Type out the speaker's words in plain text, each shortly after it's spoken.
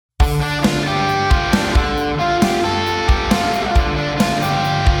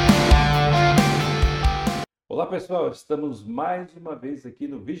pessoal, estamos mais uma vez aqui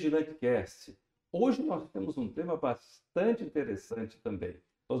no VIGILANT CAST. Hoje nós temos um tema bastante interessante também.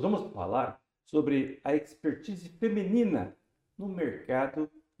 Nós vamos falar sobre a expertise feminina no mercado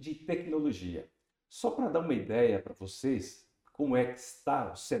de tecnologia. Só para dar uma ideia para vocês como é que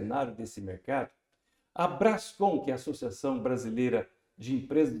está o cenário desse mercado, a Brascom, que é a Associação Brasileira de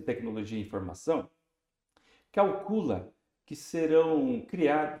Empresas de Tecnologia e Informação, calcula que serão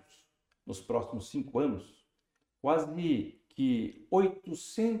criados nos próximos 5 anos quase que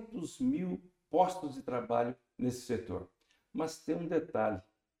 800 mil postos de trabalho nesse setor. Mas tem um detalhe,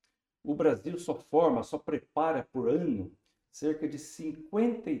 o Brasil só prepara por ano cerca de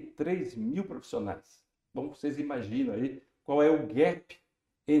 53 mil profissionais. Bom, vocês imaginam aí qual é o gap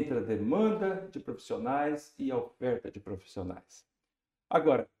entre a demanda de profissionais e a oferta de profissionais.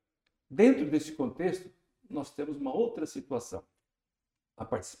 Agora, dentro desse contexto, nós temos uma outra situação. A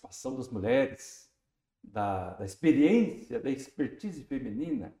participação das mulheres, da experiência, da expertise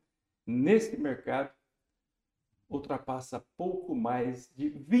feminina nesse mercado ultrapassa pouco mais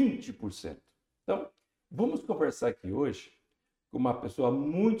de 20%. Então, vamos conversar aqui hoje com uma pessoa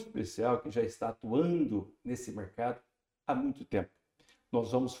muito especial que já está atuando nesse mercado há muito tempo.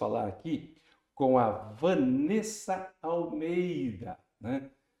 Nós vamos falar aqui com a Vanessa Almeida, né?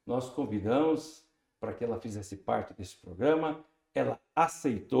 Nós convidamos para que ela fizesse parte desse programa. Ela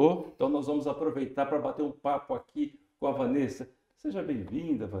aceitou, então nós vamos aproveitar para bater um papo aqui com a Vanessa. Seja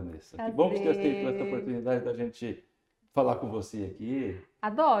bem-vinda, Vanessa. Prazer. Que bom que você aceitou essa oportunidade da gente falar com você aqui.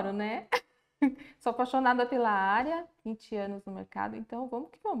 Adoro, né? Sou apaixonada pela área, 20 anos no mercado, então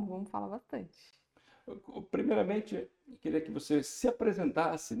vamos falar bastante. Primeiramente, eu queria que você se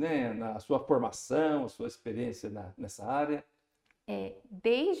apresentasse, né, na sua formação, a sua experiência nessa área.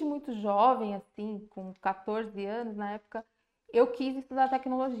 Desde muito jovem, assim, com 14 anos, na época, eu quis estudar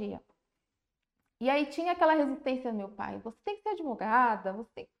tecnologia. E aí tinha aquela resistência do meu pai. Você tem que ser advogada, você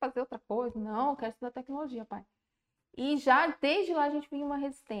tem que fazer outra coisa. Não, eu quero estudar tecnologia, pai. E já desde lá a gente vinha uma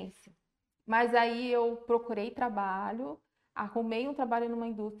resistência. Mas aí eu procurei trabalho, arrumei um trabalho numa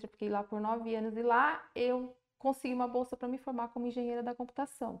indústria, fiquei lá por 9 anos e lá eu consegui uma bolsa para me formar como engenheira da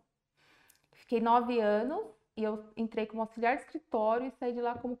computação. Fiquei 9 anos e eu entrei como auxiliar de escritório e saí de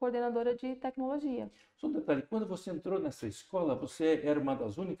lá como coordenadora de tecnologia. Só um detalhe, quando você entrou nessa escola, você era uma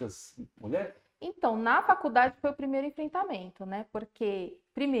das únicas mulheres? Então, na faculdade foi o primeiro enfrentamento, né? Porque,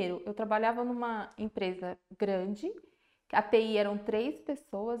 primeiro, eu trabalhava numa empresa grande, a TI eram 3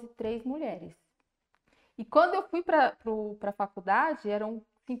 pessoas e 3 mulheres. E quando eu fui para a faculdade, eram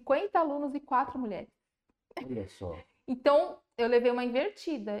 50 alunos e 4 mulheres. Olha só. Então, eu levei uma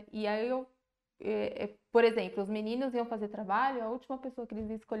invertida. E aí por exemplo, os meninos iam fazer trabalho, a última pessoa que eles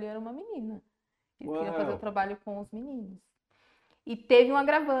iam escolher era uma menina. Eles queriam fazer o trabalho com os meninos. E teve um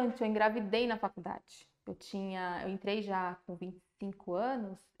agravante, eu engravidei na faculdade. Eu entrei já com 25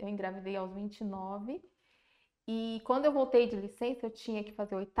 anos, eu engravidei aos 29. E quando eu voltei de licença, eu tinha que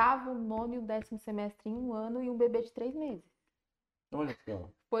fazer o 8º, 9º e o 10º semestre em 1 ano e um bebê de 3 meses. Olha só.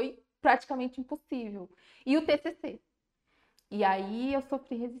 Foi praticamente impossível. E o TCC. E aí eu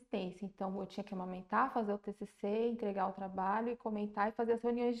sofri resistência. Então eu tinha que amamentar, fazer o TCC, entregar o trabalho e comentar e fazer as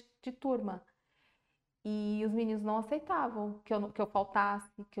reuniões de turma. E os meninos não aceitavam que eu faltasse,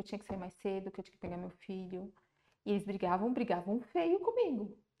 que eu tinha que sair mais cedo, que eu tinha que pegar meu filho. E eles brigavam feio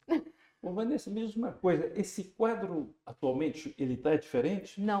comigo. Ô, Vanessa, me diz uma coisa, esse quadro atualmente, ele está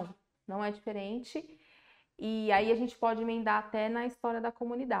diferente? Não é diferente. E aí a gente pode emendar até na história da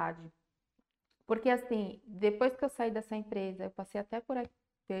comunidade. Porque assim, depois que eu saí dessa empresa, eu passei até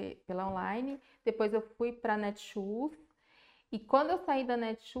pela online, depois eu fui para a Netshoes. E quando eu saí da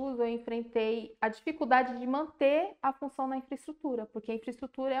Netshoes, eu enfrentei a dificuldade de manter a função na infraestrutura, porque a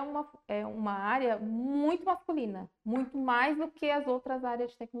infraestrutura é uma área muito masculina, muito mais do que as outras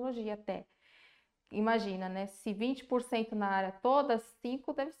áreas de tecnologia até. Imagina, né? Se 20% na área toda,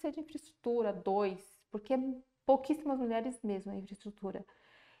 5% deve ser de infraestrutura, 2%, porque pouquíssimas mulheres mesmo na infraestrutura.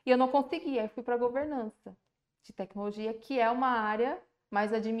 E eu não conseguia, eu fui para a governança de tecnologia, que é uma área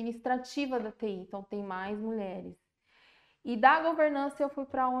mais administrativa da TI, então tem mais mulheres. E da governança eu fui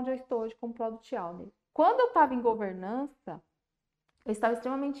para onde eu estou hoje como Product Owner. Quando eu estava em governança, eu estava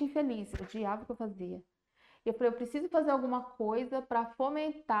extremamente infeliz, eu odiava o que eu fazia. E eu falei, eu preciso fazer alguma coisa para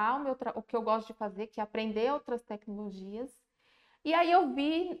fomentar o que eu gosto de fazer, que é aprender outras tecnologias. E aí eu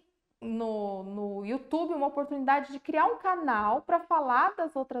vi no YouTube uma oportunidade de criar um canal para falar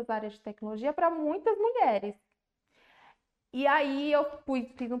das outras áreas de tecnologia para muitas mulheres. E aí eu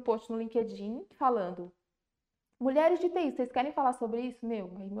fiz um post no LinkedIn falando: mulheres de TI, vocês querem falar sobre isso?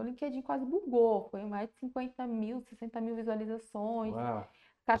 Aí meu LinkedIn quase bugou, foi mais de 50 mil, 60 mil visualizações. Uau.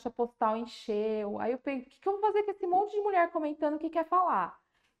 caixa postal encheu. Aí eu pensei, o que eu vou fazer com esse monte de mulher comentando o que quer falar?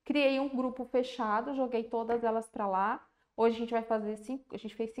 Criei um grupo fechado, joguei todas elas para lá. Hoje a gente vai fazer a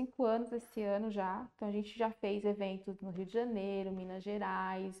gente fez 5 anos esse ano já. Então a gente já fez eventos no Rio de Janeiro, Minas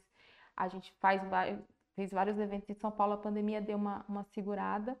Gerais. A gente fez vários eventos em São Paulo, a pandemia deu uma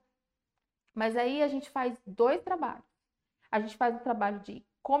segurada. Mas aí a gente faz 2 trabalhos. A gente faz o trabalho de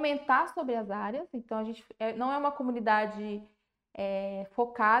comentar sobre as áreas, então a gente não é uma comunidade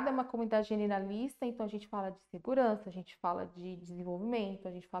focada, é uma comunidade generalista, então a gente fala de segurança, a gente fala de desenvolvimento,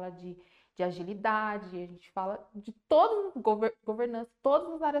 a gente fala de agilidade, a gente fala de todas as governança,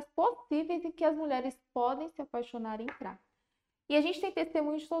 todas as áreas possíveis em que as mulheres podem se apaixonar e entrar. E a gente tem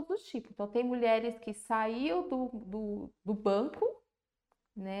testemunhos de todos os tipos. Então, tem mulheres que saíram do banco,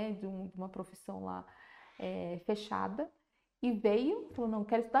 né, de uma profissão lá fechada, e veio, falou, não,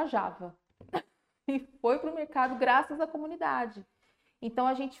 quero estudar Java. E foi para o mercado graças à comunidade. Então,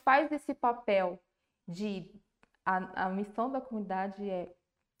 a gente faz esse papel a missão da comunidade é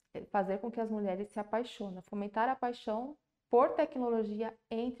fazer com que as mulheres se apaixonem, fomentar a paixão por tecnologia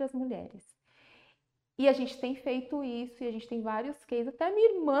entre as mulheres. E a gente tem feito isso, e a gente tem vários cases. Até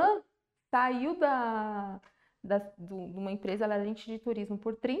minha irmã saiu de uma empresa, ela era agente de turismo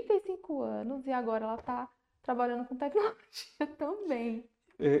por 35 anos, e agora ela está trabalhando com tecnologia também.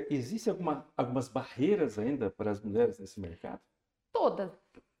 Existem algumas barreiras ainda para as mulheres nesse mercado? Todas.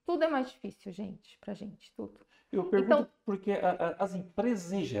 Tudo é mais difícil, gente, pra gente, tudo. Eu pergunto porque as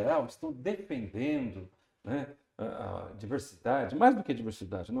empresas em geral estão defendendo, né, a diversidade, mais do que a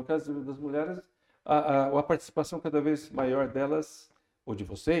diversidade, no caso das mulheres, a participação cada vez maior delas, ou de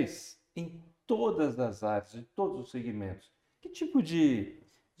vocês, em todas as áreas, em todos os segmentos. Que tipo de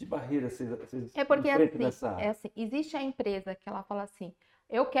barreira vocês porque enfrentam nessa área? existe a empresa que ela fala assim,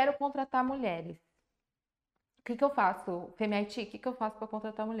 eu quero contratar mulheres. O que eu faço? FEMIT, o que eu faço para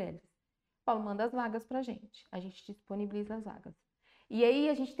contratar mulheres? Paulo, manda as vagas pra gente. A gente disponibiliza as vagas. E aí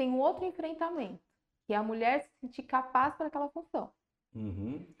a gente tem um outro enfrentamento, que é a mulher se sentir capaz para aquela função.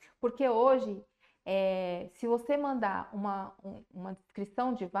 Uhum. Porque hoje, se você mandar uma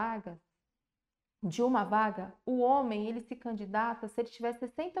descrição de uma vaga, o homem, ele se candidata se ele tiver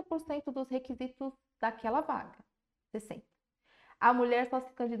 60% dos requisitos daquela vaga. 60%. A mulher só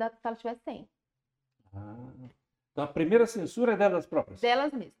se candidata se ela tiver 100%. Então a primeira censura é delas próprias?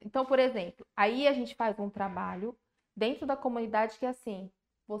 Delas mesmas. Então, por exemplo, aí a gente faz um trabalho dentro da comunidade que é assim,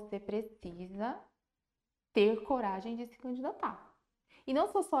 você precisa ter coragem de se candidatar. E não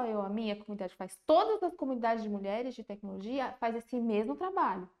sou só eu, a minha comunidade faz, todas as comunidades de mulheres de tecnologia faz esse mesmo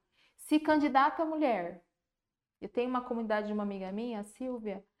trabalho. Se candidata a mulher. Eu tenho uma comunidade de uma amiga minha, a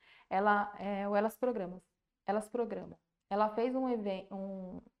Silvia, Elas Programam. Ela fez um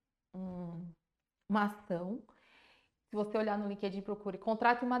evento, uma ação. Se você olhar no LinkedIn, procure,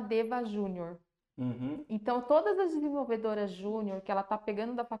 contrate uma Deva Júnior. Uhum. Então, todas as desenvolvedoras júnior que ela tá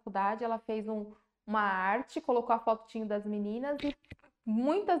pegando da faculdade, ela fez uma arte, colocou a fotinho das meninas e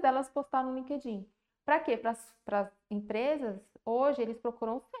muitas delas postaram no LinkedIn. Para quê? Para as empresas, hoje, eles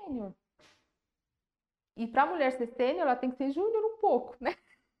procuram sênior. E para a mulher ser sênior, ela tem que ser júnior um pouco, né?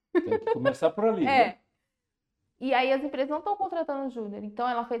 Tem que começar por ali, né? E aí as empresas não estão contratando júnior. Então,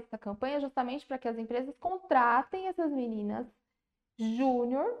 ela fez essa campanha justamente para que as empresas contratem essas meninas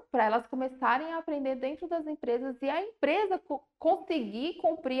júnior para elas começarem a aprender dentro das empresas e a empresa conseguir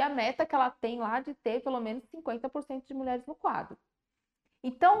cumprir a meta que ela tem lá de ter pelo menos 50% de mulheres no quadro.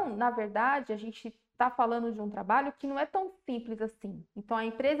 Então, na verdade, a gente está falando de um trabalho que não é tão simples assim. Então, a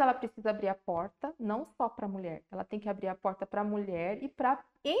empresa ela precisa abrir a porta, não só para a mulher, ela tem que abrir a porta para a mulher e para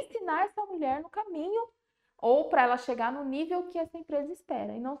ensinar essa mulher no caminho ou para ela chegar no nível que essa empresa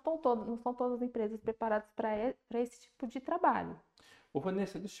espera. E não são todas as empresas preparadas para esse tipo de trabalho. Ô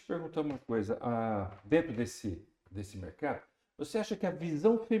Vanessa, deixa eu te perguntar uma coisa. Dentro desse mercado, você acha que a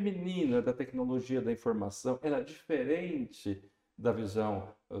visão feminina da tecnologia da informação ela é diferente da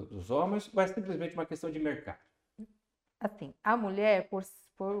visão dos homens ou é simplesmente uma questão de mercado? Assim, a mulher,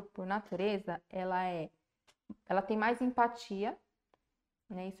 por natureza, ela tem mais empatia,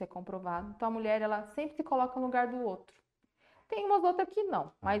 né? Isso é comprovado. Então, a mulher, ela sempre se coloca no lugar do outro. Tem umas outras que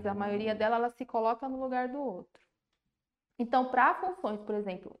não, mas a maioria dela, ela se coloca no lugar do outro. Então, para funções, por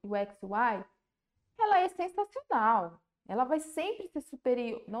exemplo, UX UI, ela é sensacional. Ela vai sempre ser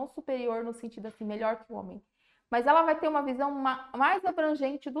superior, não superior no sentido assim, melhor que o homem, mas ela vai ter uma visão mais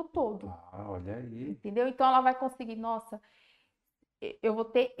abrangente do todo. Olha aí. Entendeu? Então, ela vai conseguir, nossa, eu vou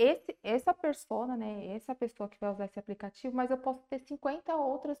ter essa persona, né? Essa pessoa que vai usar esse aplicativo, mas eu posso ter 50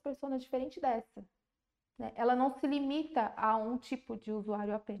 outras pessoas diferentes dessa. Né? Ela não se limita a um tipo de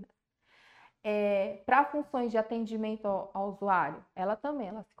usuário apenas. Para funções de atendimento ao usuário, ela também,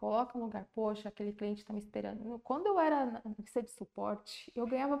 ela se coloca no lugar, poxa, aquele cliente está me esperando. Quando eu era na lista de suporte, eu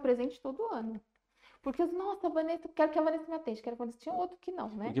ganhava presente todo ano. Porque, nossa, Vanessa, quero que a Vanessa me atende, quero que a Vanessa... Tinha outro que não,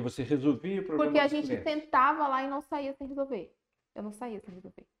 né? Porque você resolvia o Porque problema a dos gente clientes. sentava lá e não saía sem resolver. Eu não saía sem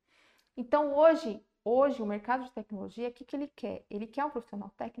resolver. Então, hoje o mercado de tecnologia, o que ele quer? Ele quer um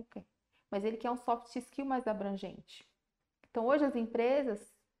profissional técnico, mas ele quer um soft skill mais abrangente. Então, hoje as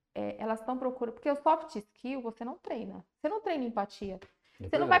empresas, elas estão procurando... Porque o soft skill você não treina. Você não treina empatia.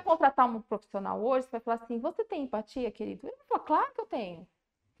 Você não vai contratar um profissional hoje, você vai falar assim, você tem empatia, querido? Ele vai falar, claro que eu tenho.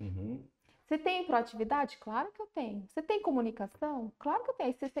 Uhum. Você tem proatividade? Claro que eu tenho. Você tem comunicação? Claro que eu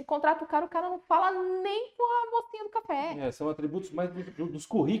tenho. Aí você contrata o cara não fala nem com a mocinha do café. São atributos mais dos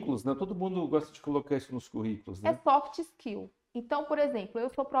currículos, né? Todo mundo gosta de colocar isso nos currículos, É né? soft skill. Então, por exemplo, eu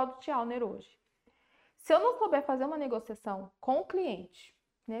sou Product Owner hoje. Se eu não souber fazer uma negociação com o cliente,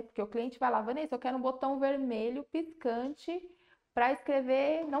 né? Porque o cliente vai lá, Vanessa, eu quero um botão vermelho piscante para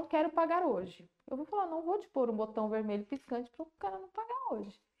escrever não quero pagar hoje. Eu vou falar, não vou te pôr um botão vermelho piscante para o cara não pagar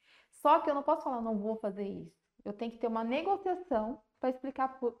hoje. Só que eu não posso falar, não vou fazer isso. Eu tenho que ter uma negociação para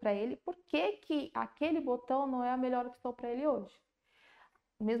explicar para ele por que aquele botão não é a melhor opção para ele hoje.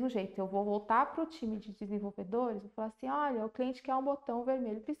 Do mesmo jeito, eu vou voltar para o time de desenvolvedores e falar assim, olha, o cliente quer um botão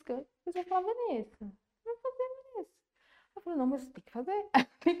vermelho piscante. Eles vão falar, Vanessa, vai fazer, Vanessa. Eu falo, não, mas você tem que fazer.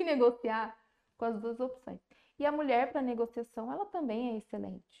 Tem que negociar com as duas opções. E a mulher, para negociação, ela também é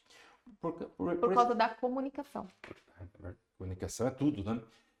excelente. Por causa da comunicação. Comunicação é tudo, né?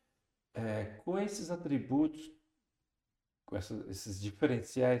 Com esses atributos, com esses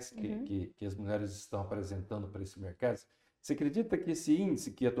diferenciais que as mulheres estão apresentando para esse mercado, você acredita que esse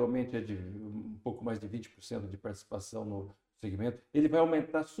índice, que atualmente é de um pouco mais de 20% de participação no segmento, ele vai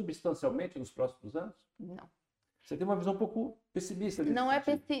aumentar substancialmente nos próximos anos? Não. Você tem uma visão um pouco pessimista desse Não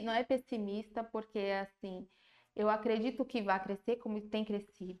sentido. não é pessimista, porque assim, eu acredito que vai crescer como tem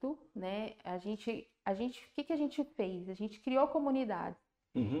crescido, né? O que a gente fez? A gente criou comunidades.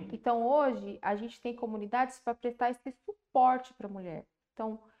 Uhum. Então, hoje, a gente tem comunidades para prestar esse suporte para a mulher.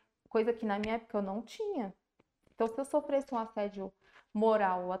 Então, coisa que na minha época eu não tinha. Então, se eu sofresse um assédio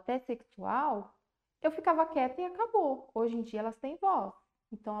moral ou até sexual, eu ficava quieta e acabou. Hoje em dia, elas têm voz.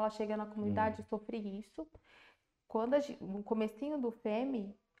 Então, ela chega na comunidade, eu sofri isso. No comecinho do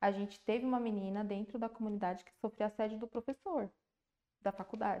FEME, a gente teve uma menina dentro da comunidade que sofreu assédio do professor da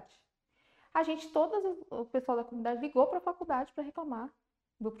faculdade. O pessoal da comunidade ligou para a faculdade para reclamar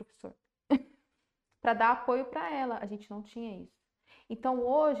do professor, para dar apoio para ela. A gente não tinha isso. Então,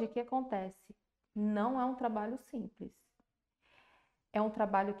 hoje, o que acontece? Não é um trabalho simples. É um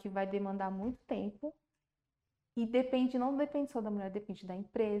trabalho que vai demandar muito tempo e não depende só da mulher, depende da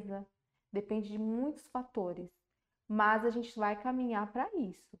empresa, depende de muitos fatores. Mas a gente vai caminhar para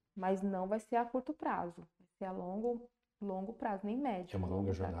isso, mas não vai ser a curto prazo, vai ser a longo prazo, nem médio. É uma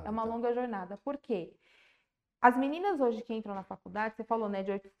longa jornada. É uma Então. longa jornada. Por quê? As meninas hoje que entram na faculdade, você falou, né,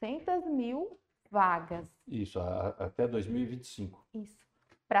 de 800 mil vagas. Isso, até 2025. Isso.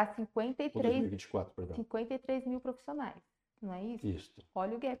 Para Ou 2024, perdão. 53 mil profissionais, não é isso? Isso.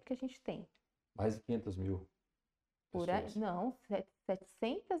 Olha o gap que a gente tem. Mais de 500 mil Por aí, pessoas. não,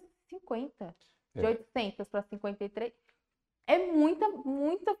 750. De É. 800 para 53. É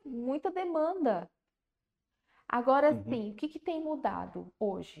muita demanda. Agora, sim, o que tem mudado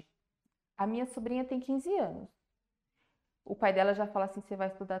hoje? A minha sobrinha tem 15 anos. O pai dela já fala assim, você vai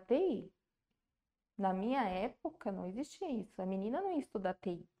estudar TI? Na minha época, não existia isso. A menina não ia estudar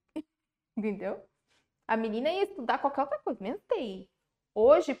TI. Entendeu? A menina ia estudar qualquer outra coisa, menos TI.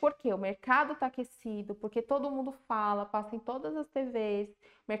 Hoje, por quê? O mercado está aquecido, porque todo mundo fala, passa em todas as TVs,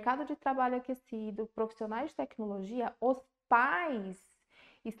 mercado de trabalho aquecido, profissionais de tecnologia, os pais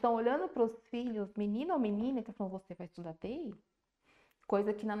estão olhando para os filhos, menino ou menina, e estão falando, você vai estudar TI?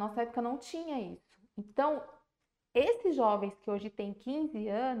 Coisa que na nossa época não tinha isso. Então, esses jovens que hoje têm 15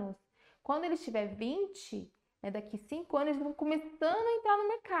 anos, quando eles tiverem 20, né, daqui 5 anos, eles vão começando a entrar no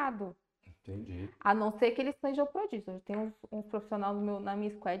mercado. Entendi. A não ser que eles sejam prodígios. Eu tenho uns profissionais na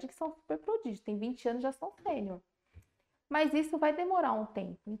minha squad que são super prodígios. Tem 20 anos, já são sênior. Mas isso vai demorar um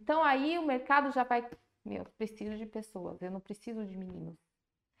tempo. Então, aí o mercado já vai... eu preciso de pessoas, eu não preciso de meninos.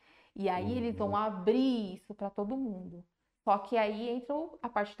 E aí eles vão abrir isso para todo mundo. Só que aí entra a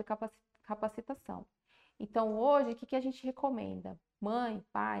parte da capacitação. Então, hoje, o que a gente recomenda? Mãe,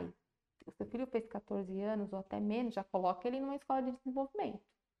 pai, o seu filho fez 14 anos ou até menos, já coloca ele numa escola de desenvolvimento.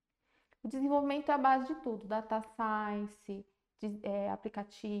 O desenvolvimento é a base de tudo, data science,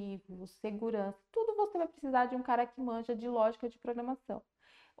 aplicativos, segurança, tudo você vai precisar de um cara que manja de lógica de programação,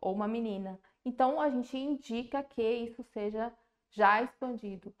 ou uma menina. Então, a gente indica que isso seja já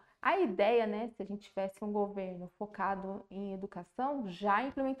expandido. A ideia, né, se a gente tivesse um governo focado em educação, já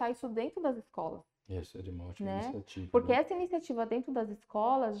implementar isso dentro das escolas, Isso é de uma ótima né? iniciativa, Porque né? essa iniciativa dentro das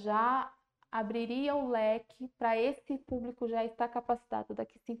escolas já abriria o leque para esse público já estar capacitado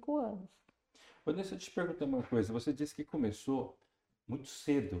daqui a 5 anos. Deixa eu te perguntar uma coisa. Você disse que começou muito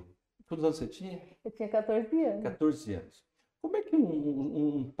cedo. Quantos anos você tinha? Eu tinha 14 anos. 14 anos. Como é que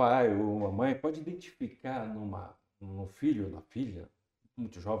um pai ou uma mãe pode identificar num filho ou na filha,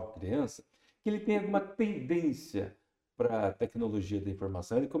 muito jovem, criança, que ele tem alguma tendência para a tecnologia da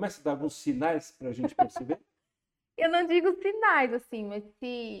informação? Ele começa a dar alguns sinais para a gente perceber? Eu não digo sinais, assim, mas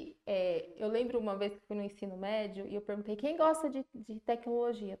eu lembro uma vez que fui no ensino médio e eu perguntei quem gosta de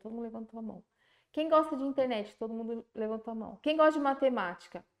tecnologia? Todo mundo levantou a mão. Quem gosta de internet? Todo mundo levantou a mão. Quem gosta de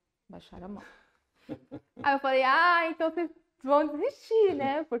matemática? Baixaram a mão. Aí eu falei, então vocês vão desistir,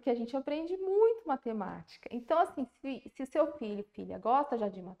 né? Porque a gente aprende muito matemática. Então, assim, se o seu filho, filha, gosta já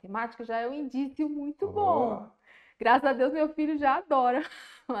de matemática, já é um indício muito bom. Graças a Deus, meu filho já adora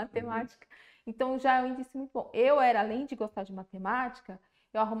matemática. Então, já é um indício muito bom. Além de gostar de matemática,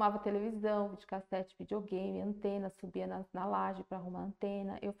 eu arrumava televisão, videocassete, videogame, antena, subia na laje para arrumar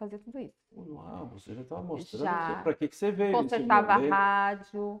antena. Eu fazia tudo isso. Uau, você já estava mostrando Já para que você veio nesse consertava mundo, hein?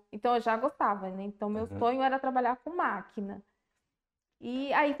 rádio. Então, eu já gostava, né? Então, meu Aham. sonho era trabalhar com máquina.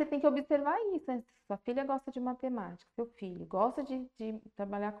 E aí você tem que observar isso, né? Se sua filha gosta de matemática, seu filho gosta de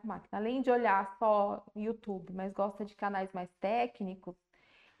trabalhar com máquina, além de olhar só YouTube, mas gosta de canais mais técnicos,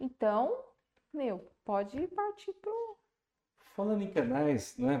 então, pode partir pro. Falando em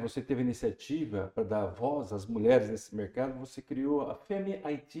canais, né, você teve iniciativa para dar voz às mulheres nesse mercado, você criou a Femi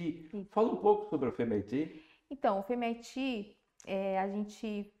IT. Fala um pouco sobre a Femi IT. Então, o FEMIT, a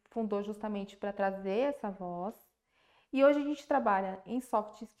gente fundou justamente para trazer essa voz. E hoje a gente trabalha em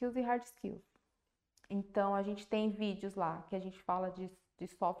soft skills e hard skills. Então, a gente tem vídeos lá que a gente fala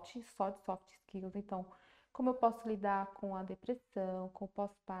só de soft skills. Então, como eu posso lidar com a depressão, com o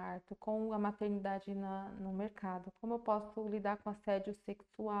pós-parto, com a maternidade no mercado, como eu posso lidar com assédio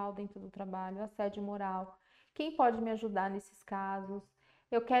sexual dentro do trabalho, assédio moral, quem pode me ajudar nesses casos?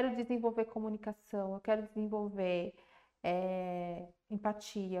 Eu quero desenvolver comunicação, eu quero desenvolver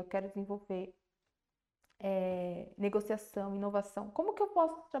empatia, eu quero desenvolver negociação, inovação. Como que eu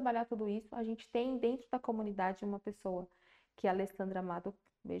posso trabalhar tudo isso? A gente tem dentro da comunidade uma pessoa, que é a Alessandra Amado,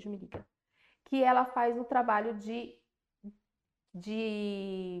 beijo, me liga, que ela faz o trabalho de,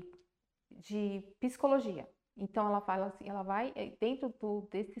 de psicologia. Então ela fala assim, ela vai dentro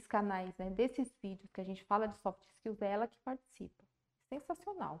desses canais, né, desses vídeos que a gente fala de soft skills, é ela que participa.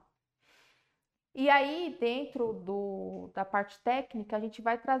 Sensacional. E aí, dentro da parte técnica, a gente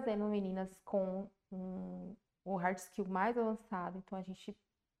vai trazendo meninas com o hard skill mais avançado. Então, a gente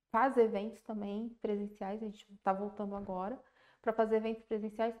faz eventos também presenciais, a gente está voltando agora para fazer eventos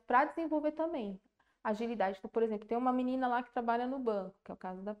presenciais para desenvolver também agilidade. Então, por exemplo, tem uma menina lá que trabalha no banco, que é o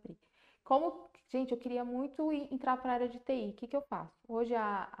caso da Pri. Gente, eu queria muito entrar para a área de TI. O que eu faço? Hoje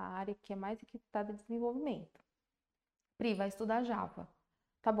a área que é mais requisitada é desenvolvimento. Pri, vai estudar Java.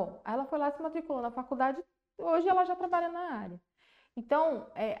 Tá bom. Aí ela foi lá, se matriculou na faculdade, hoje ela já trabalha na área. Então,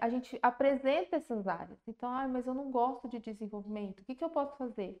 a gente apresenta essas áreas. Então, mas eu não gosto de desenvolvimento. O que eu posso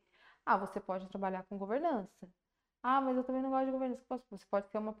fazer? Você pode trabalhar com governança. Mas eu também não gosto de governança. Você pode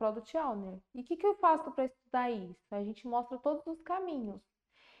ser uma product owner. E o que eu faço para estudar isso? A gente mostra todos os caminhos.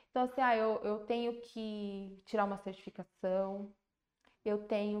 Então, assim, eu tenho que tirar uma certificação, eu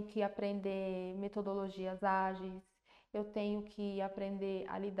tenho que aprender metodologias ágeis, eu tenho que aprender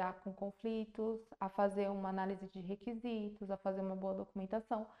a lidar com conflitos, a fazer uma análise de requisitos, a fazer uma boa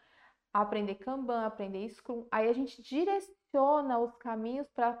documentação, a aprender Kanban, a aprender Scrum. Aí a gente direciona os caminhos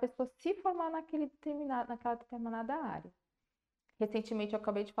para a pessoa se formar naquela determinada área. Recentemente eu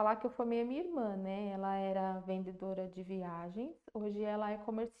acabei de falar que eu formei a minha irmã, né? Ela era vendedora de viagens, hoje ela é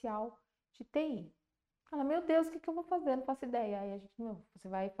comercial de TI. Ela, meu Deus, o que eu vou fazer? Não faço ideia. Aí a gente, você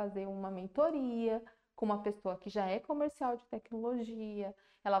vai fazer uma mentoria com uma pessoa que já é comercial de tecnologia,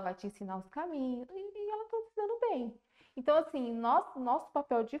 ela vai te ensinar os caminhos, e ela está se dando bem. Então, assim, nosso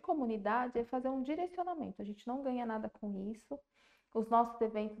papel de comunidade é fazer um direcionamento. A gente não ganha nada com isso. Os nossos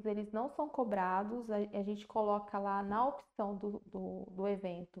eventos, eles não são cobrados. A gente coloca lá na opção do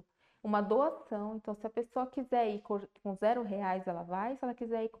evento uma doação. Então, se a pessoa quiser ir com R$ 0, ela vai. Se ela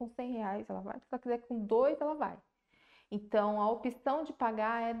quiser ir com R$ 100, ela vai. Se ela quiser com 2, ela vai. Então, a opção de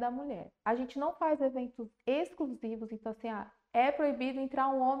pagar é da mulher. A gente não faz eventos exclusivos. Então, assim, é proibido entrar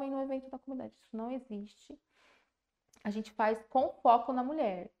um homem no evento da comunidade. Isso não existe. A gente faz com foco na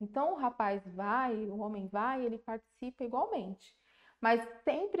mulher. Então, o rapaz vai, o homem vai, ele participa igualmente. Mas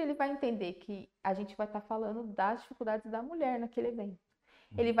sempre ele vai entender que a gente vai estar falando das dificuldades da mulher naquele evento.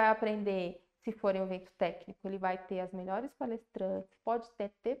 Ele vai aprender, se for um evento técnico, ele vai ter as melhores palestrantes, pode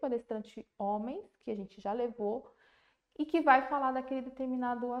ter palestrante homens, que a gente já levou, e que vai falar daquele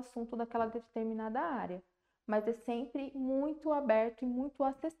determinado assunto, daquela determinada área. Mas é sempre muito aberto e muito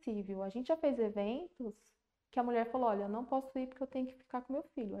acessível. A gente já fez eventos que a mulher falou: olha, eu não posso ir porque eu tenho que ficar com meu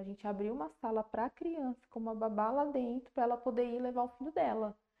filho. A gente abriu uma sala para a criança, com uma babá lá dentro, para ela poder ir levar o filho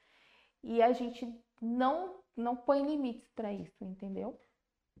dela. E a gente não põe limites para isso, entendeu?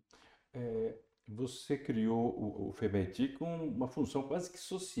 É, você criou o FEMETI com uma função quase que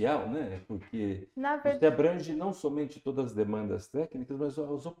social, né? Porque Na você verdade, abrange não somente todas as demandas técnicas, mas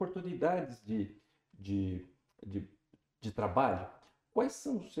as oportunidades de, de, de trabalho. Quais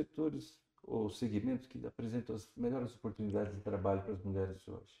são os setores ou segmentos que apresentam as melhores oportunidades de trabalho para as mulheres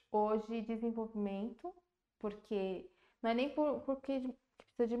hoje? hoje, desenvolvimento, porque não é nem porque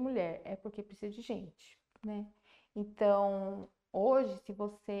precisa de mulher, é porque precisa de gente, né? Então, hoje, se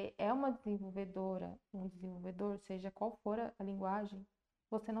você é uma desenvolvedora, um desenvolvedor, seja qual for a linguagem,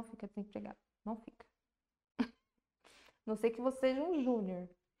 você não fica desempregado, não fica. Não sei que você seja um júnior,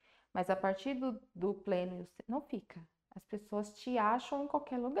 mas a partir do pleno, não fica. As pessoas te acham em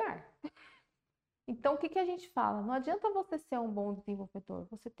qualquer lugar. Então, o que a gente fala? Não adianta você ser um bom desenvolvedor,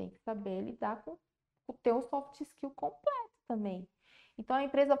 você tem que saber lidar com o teu soft skill completo também. Então, a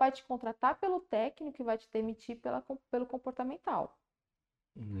empresa vai te contratar pelo técnico e vai te demitir pelo comportamental.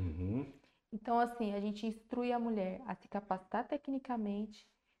 Uhum. Então, assim, a gente instrui a mulher a se capacitar tecnicamente,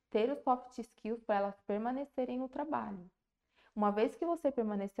 ter os soft skills para elas permanecerem no trabalho. Uma vez que você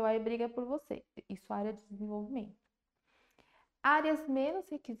permaneceu, aí briga por você. Isso é área de desenvolvimento. Áreas menos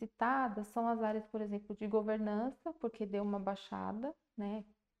requisitadas são as áreas, por exemplo, de governança, porque deu uma baixada, né?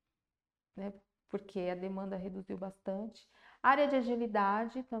 Porque a demanda reduziu bastante. A área de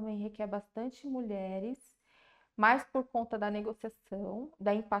agilidade também requer bastante mulheres, mais por conta da negociação,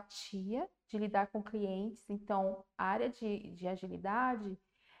 da empatia, de lidar com clientes. Então, a área de agilidade,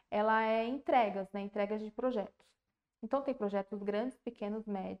 ela é entregas, né? Entregas de projetos. Então, tem projetos grandes, pequenos,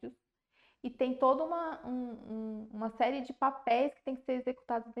 médios, e tem toda uma série de papéis que tem que ser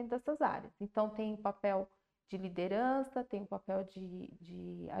executados dentro dessas áreas. Então, tem o papel de liderança, tem o papel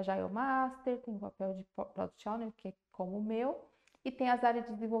de Agile Master, tem o papel de Product Owner, que é como o meu, e tem as áreas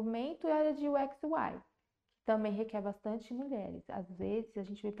de desenvolvimento e a área de UX e UI, que também requer bastante mulheres. Às vezes, a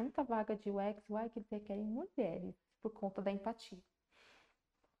gente vê muita vaga de UX e UI que eles requerem mulheres, por conta da empatia.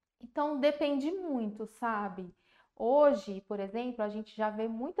 Então, depende muito, sabe? Hoje, por exemplo, a gente já vê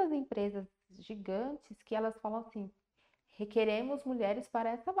muitas empresas gigantes que elas falam assim: requeremos mulheres para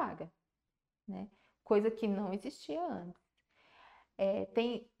essa vaga, né? Coisa que não existia antes.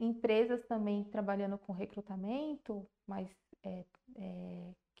 Tem empresas também trabalhando com recrutamento, mas é,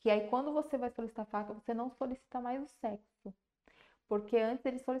 que aí quando você vai solicitar vaga, você não solicita mais o sexo. Porque antes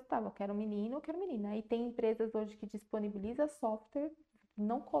eles solicitavam, eu quero menino, eu quero menina. Aí tem empresas hoje que disponibiliza software,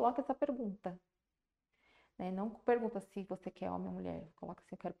 não coloca essa pergunta. Né? Não pergunta se você quer homem ou mulher, coloca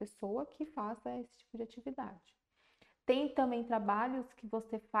assim, eu quero pessoa que faça esse tipo de atividade. Tem também trabalhos que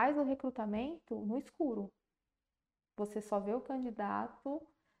você faz o recrutamento no escuro. Você só vê o candidato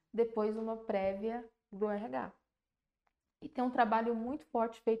depois de uma prévia do RH. E tem um trabalho muito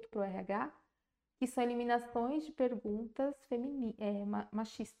forte feito para o RH, que são eliminações de perguntas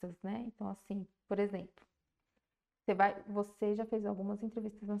machistas, né? Então, assim, por exemplo, você já fez algumas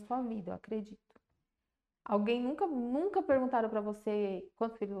entrevistas na sua vida, eu acredito. Alguém nunca perguntaram para você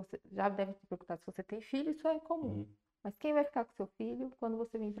quantos filhos você já deve ter perguntado se você tem filho, isso é comum. Uhum. Mas quem vai ficar com seu filho quando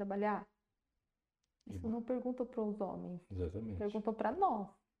você vem trabalhar? Isso Uhum. não perguntam para os homens, Exatamente. perguntam para nós.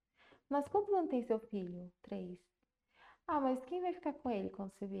 Mas quantos anos tem seu filho? 3. Ah, mas quem vai ficar com ele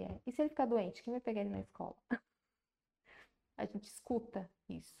quando você vier? E se ele ficar doente, quem vai pegar ele na escola? A gente escuta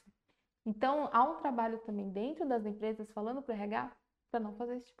isso. Então, há um trabalho também dentro das empresas falando para o RH para não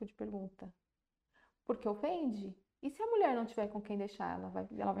fazer esse tipo de pergunta. Porque ofende. E se a mulher não tiver com quem deixar,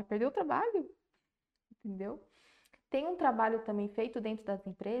 ela vai perder o trabalho, entendeu? Tem um trabalho também feito dentro das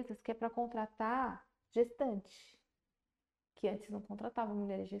empresas que é para contratar gestante, que antes não contratavam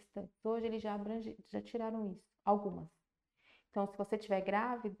mulheres gestantes. Hoje eles já tiraram isso, algumas. Então, se você estiver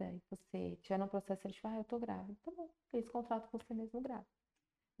grávida e você estiver no processo seletivo, eu tô grávida, tá bom. Eles contratam você mesmo grávida.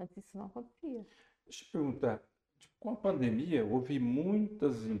 Antes isso não acontecia. Deixa eu perguntar, com a pandemia, houve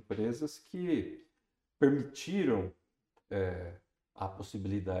muitas empresas que permitiram a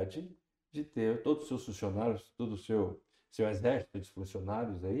possibilidade de ter todos os seus funcionários, todo o seu exército de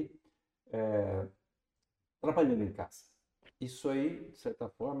funcionários aí, trabalhando em casa. Isso aí, de certa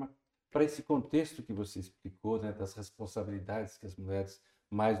forma, para esse contexto que você explicou, né, das responsabilidades que as mulheres,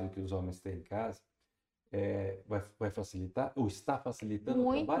 mais do que os homens, têm em casa, vai facilitar, ou está facilitando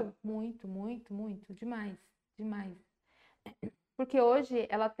o trabalho? Muito, muito, muito, muito, demais, demais. Porque hoje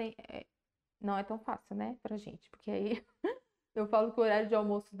ela tem, não é tão fácil, né, pra gente, porque aí eu falo que o horário de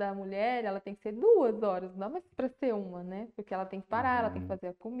almoço da mulher, ela tem que ser 2 horas, não dá mais pra ser uma, né? Porque ela tem que parar, ela tem que Uhum. fazer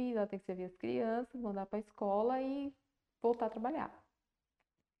a comida, ela tem que servir as crianças, mandar pra escola e voltar a trabalhar.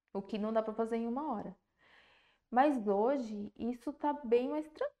 O que não dá pra fazer em 1 hora. Mas hoje isso tá bem mais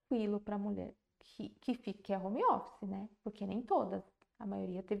tranquilo pra mulher que é home office, né? Porque nem todas, a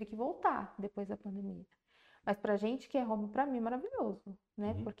maioria teve que voltar depois da pandemia. Mas pra gente que é home, pra mim é maravilhoso,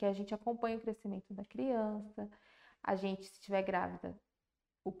 né? Uhum. Porque a gente acompanha o crescimento da criança, a gente, se estiver grávida,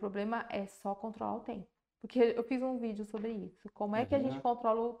 o problema é só controlar o tempo. Porque eu fiz um vídeo sobre isso. Como é que a gente Uhum.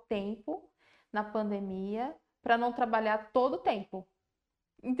 controla o tempo na pandemia para não trabalhar todo o tempo?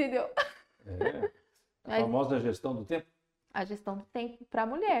 Entendeu? É, a Mas famosa gestão do tempo. a gestão do tempo para a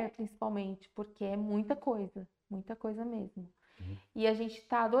mulher, principalmente, porque é muita coisa mesmo. Uhum. E a gente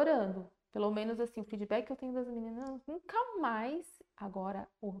tá adorando. Pelo menos assim, o feedback que eu tenho das meninas, nunca mais. Agora,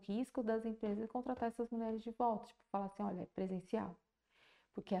 o risco das empresas é contratar essas mulheres de volta. Tipo, falar assim, olha, é presencial.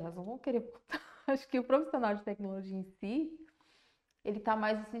 Porque elas não vão querer voltar. Acho que o profissional de tecnologia em si, ele tá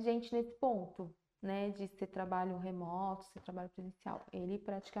mais exigente nesse ponto, né? De ser trabalho remoto, ser trabalho presencial. Ele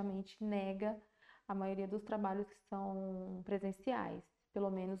praticamente nega a maioria dos trabalhos que são presenciais. Pelo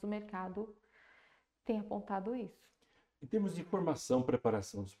menos o mercado tem apontado isso. Em termos de formação,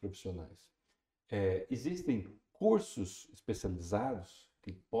 preparação dos profissionais, existem cursos especializados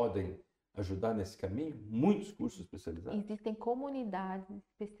que podem ajudar nesse caminho? Muitos cursos especializados? Existem comunidades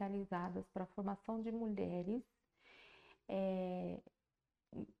especializadas para a formação de mulheres.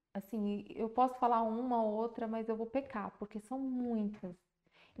 Assim, eu posso falar uma ou outra, mas eu vou pecar, porque são muitas.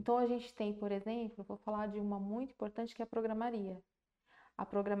 Então, a gente tem, por exemplo, eu vou falar de uma muito importante que é a programaria. A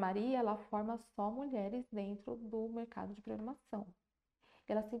programaria, ela forma só mulheres dentro do mercado de programação.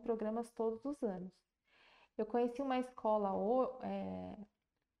 Elas têm programas todos os anos. Eu conheci uma escola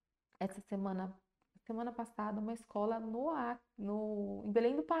essa semana passada, uma escola em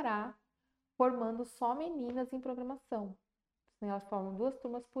Belém do Pará, formando só meninas em programação. Assim, elas formam 2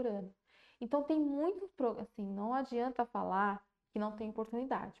 turmas por ano. Então tem muitos, assim, não adianta falar que não tem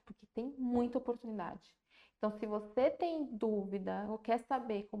oportunidade, porque tem muita oportunidade. Então, se você tem dúvida ou quer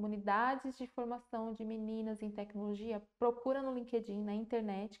saber comunidades de formação de meninas em tecnologia, procura no LinkedIn, na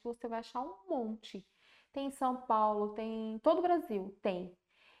internet, que você vai achar um monte. Tem em São Paulo, tem em todo o Brasil, tem.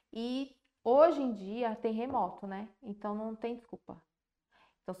 E hoje em dia tem remoto, né? Então não tem desculpa.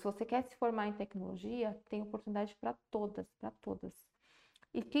 Então, se você quer se formar em tecnologia, tem oportunidade para todas, para todas.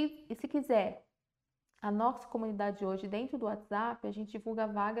 E se quiser, a nossa comunidade hoje, dentro do WhatsApp, a gente divulga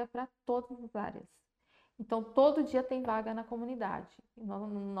vaga para todas as áreas. Então, todo dia tem vaga na comunidade,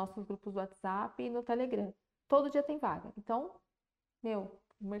 nos nossos grupos do WhatsApp e no Telegram. Todo dia tem vaga. Então, meu,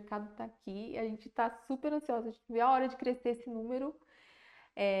 o mercado está aqui, a gente está super ansiosa, a gente vê a hora de crescer esse número.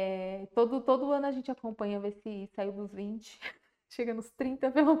 Todo ano a gente acompanha, ver se saiu dos 20, chega nos 30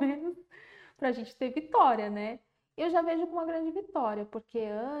 pelo menos, para a gente ter vitória, né? Eu já vejo como uma grande vitória, porque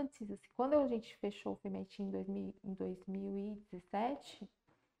antes, assim, quando a gente fechou o Femetim em 2017,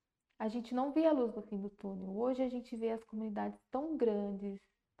 a gente não via a luz do fim do túnel. Hoje a gente vê as comunidades tão grandes,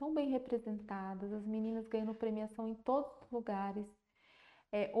 tão bem representadas, as meninas ganhando premiação em todos os lugares.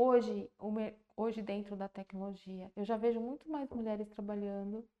 Hoje dentro da tecnologia, eu já vejo muito mais mulheres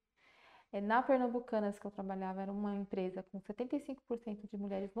trabalhando. Na Pernambucanas que eu trabalhava, era uma empresa com 75% de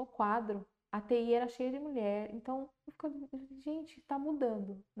mulheres no quadro, a TI era cheia de mulher. Então, eu fico, gente, tá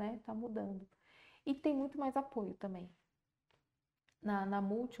mudando, né? Tá mudando. E tem muito mais apoio também. Na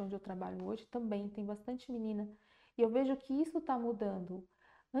Multi, onde eu trabalho hoje, também tem bastante menina. E eu vejo que isso tá mudando.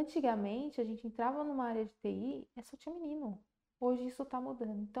 Antigamente, a gente entrava numa área de TI, só tinha menino. Hoje isso tá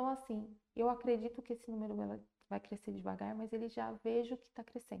mudando. Então, assim, eu acredito que esse número vai crescer devagar, mas ele já vejo que tá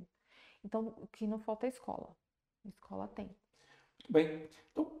crescendo. Então, o que não falta é escola. Escola tem. Muito bem.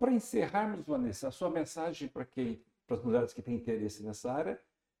 Então, para encerrarmos, Vanessa, a sua mensagem para as mulheres que têm interesse nessa área,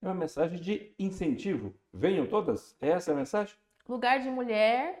 é uma mensagem de incentivo. Venham todas? É essa a mensagem? Lugar de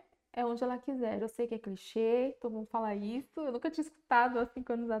mulher é onde ela quiser. Eu sei que é clichê, todo mundo fala isso. Eu nunca tinha escutado há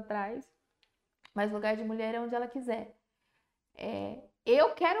 5 anos atrás. Mas lugar de mulher é onde ela quiser.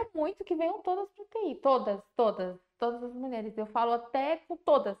 Eu quero muito que venham todas para o TI. Todas as mulheres. Eu falo até com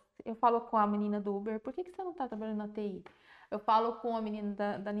todas. Eu falo com a menina do Uber, por que você não está trabalhando na TI? Eu falo com a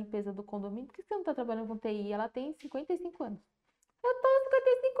menina da limpeza do condomínio, por que você não está trabalhando com TI? Ela tem 55 anos. Eu tô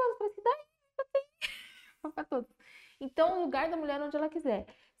 55 anos, falei assim, daí para todos. Então, o lugar da mulher é onde ela quiser.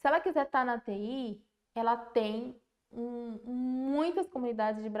 Se ela quiser estar na TI, ela tem muitas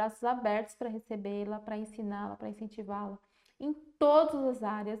comunidades de braços abertos para recebê-la, para ensiná-la, para incentivá-la, em todas as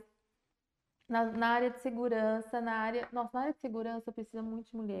áreas. Na área de segurança, na área de segurança precisa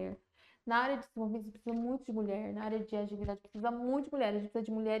muito de mulher. Na área de desenvolvimento precisa muito de mulher. Na área de agilidade precisa muito de mulher. A gente precisa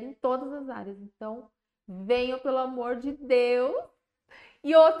de mulher em todas as áreas. Então, venham, pelo amor de Deus.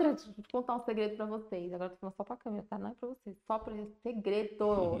 E outra, deixa eu contar um segredo pra vocês. Agora eu tô falando só pra câmera, tá? Não é pra vocês. Só pra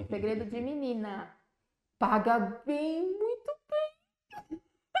segredo. Segredo de menina. Paga bem, muito bem.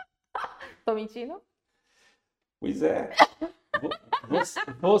 Tô mentindo? Pois é.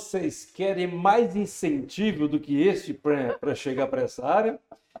 Vocês querem mais incentivo do que este para chegar para essa área?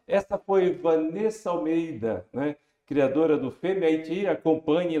 Essa foi Vanessa Almeida, né? Criadora do FEMIT.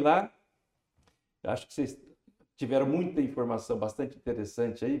 Acompanhe lá. Acho que vocês tiveram muita informação bastante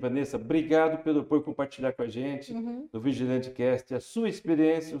interessante aí. Vanessa, obrigado por compartilhar com a gente no Vigilante Cast a sua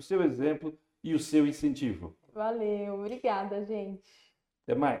experiência, o seu exemplo e o seu incentivo. Valeu, obrigada, gente.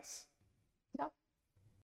 Até mais.